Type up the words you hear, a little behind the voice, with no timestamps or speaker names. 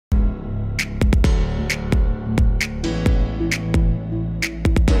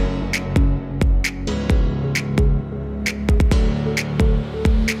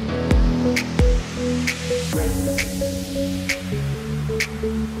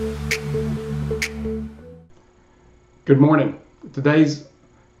Good morning. Today's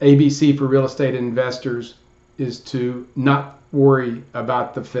ABC for real estate investors is to not worry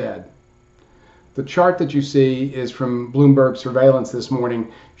about the Fed. The chart that you see is from Bloomberg Surveillance this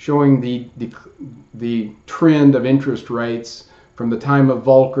morning, showing the trend of interest rates from the time of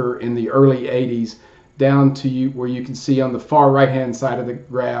Volcker in the early 80s down to where you can see on the far right-hand side of the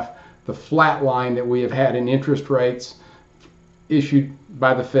graph the flat line that we have had in interest rates issued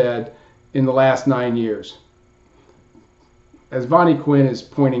by the Fed in the last 9 years. As Vonnie Quinn is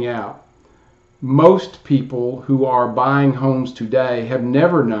pointing out, most people who are buying homes today have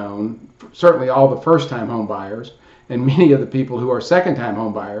never known, certainly all the first-time home buyers, and many of the people who are second-time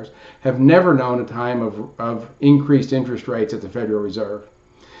home buyers have never known a time of increased interest rates at the Federal Reserve.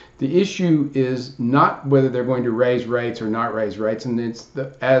 The issue is not whether they're going to raise rates or not raise rates, and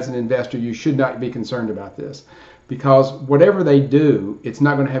as an investor, you should not be concerned about this, because whatever they do, it's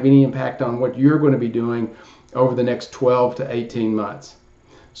not going to have any impact on what you're going to be doing over the next 12 to 18 months.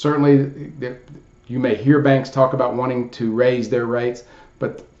 Certainly, you may hear banks talk about wanting to raise their rates,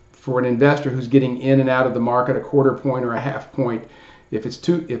 but for an investor who's getting in and out of the market a quarter point or a half point, if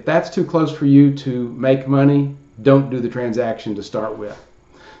that's too close for you to make money, don't do the transaction to start with.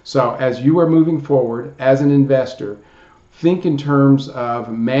 So as you are moving forward as an investor, think in terms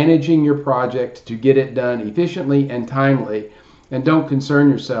of managing your project to get it done efficiently and timely, and don't concern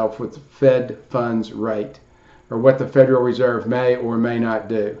yourself with the Fed funds rate or what the Federal Reserve may or may not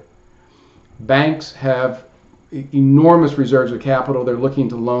do. Banks have enormous reserves of capital. They're looking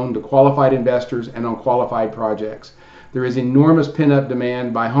to loan to qualified investors and on qualified projects. There is enormous pent-up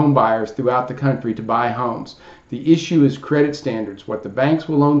demand by home buyers throughout the country to buy homes. The issue is credit standards, what the banks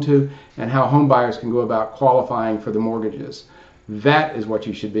will loan to, and how home buyers can go about qualifying for the mortgages. That is what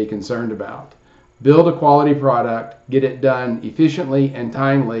you should be concerned about. Build a quality product, get it done efficiently and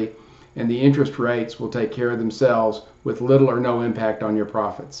timely, and the interest rates will take care of themselves with little or no impact on your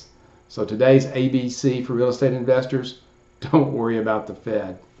profits. So today's ABC for real estate investors, don't worry about the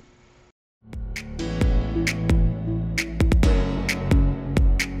Fed.